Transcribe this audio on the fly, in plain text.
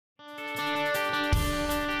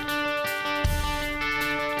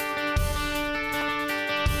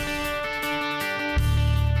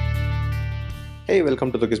Hey,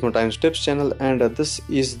 welcome to the Gizmo Times Tips channel, and this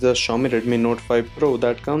is the Xiaomi Redmi Note 5 Pro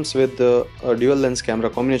that comes with the dual lens camera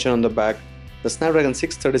combination on the back, the Snapdragon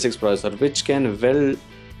 636 processor, which can well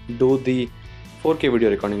do the 4K video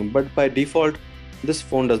recording. But by default, this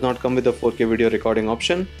phone does not come with the 4K video recording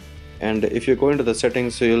option. And if you go into the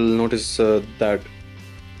settings, you'll notice that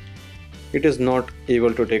it is not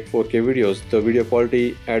able to take 4K videos. The video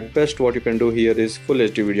quality, at best, what you can do here is Full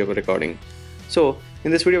HD video recording. So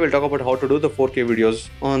in this video, we'll talk about how to do the 4K videos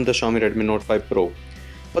on the Xiaomi Redmi Note 5 Pro.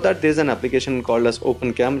 For that, there's an application called as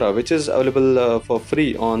Open Camera, which is available for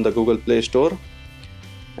free on the Google Play Store.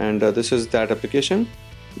 And this is that application.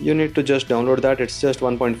 You need to just download that. It's just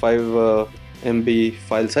 1.5 MB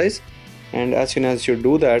file size. And as soon as you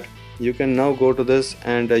do that, you can now go to this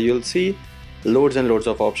and you'll see loads and loads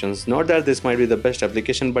of options. Not that this might be the best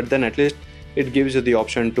application, but then at least it gives you the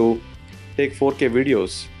option to take 4K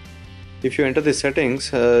videos. If you enter the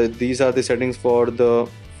settings, these are the settings for the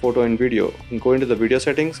photo and video. Go into the video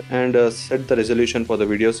settings and set the resolution for the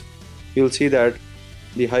videos. You'll see that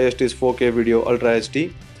the highest is 4K video Ultra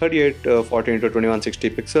HD, 3840 x 2160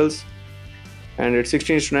 pixels, and it's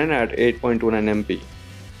 16:9 at 8.29 MP.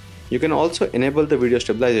 You can also enable the video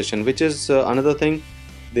stabilization, which is another thing.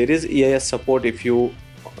 There is EIS support if you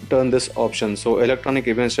turn this option. So electronic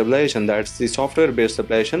image stabilization, that's the software based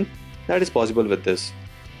stabilization, that is possible with this.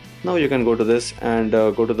 Now you can go to this and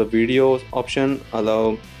go to the video option,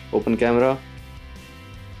 allow open camera,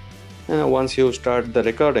 and once you start the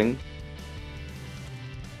recording,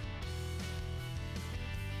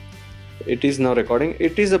 it is now recording.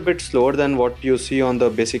 It is a bit slower than what you see on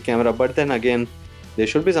the basic camera, but then again there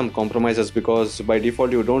should be some compromises because by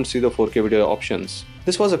default you don't see the 4K video options.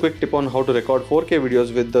 This was a quick tip on how to record 4K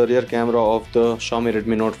videos with the rear camera of the Xiaomi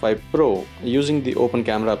Redmi Note 5 Pro using the Open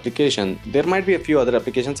Camera application. There might be a few other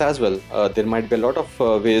applications as well. There might be a lot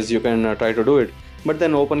of ways you can try to do it, but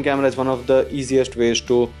then Open Camera is one of the easiest ways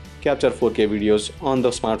to capture 4K videos on the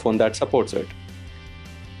smartphone that supports it.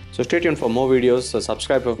 So stay tuned for more videos,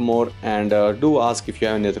 subscribe for more, and do ask if you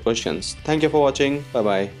have any other questions. Thank you for watching. Bye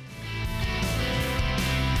bye.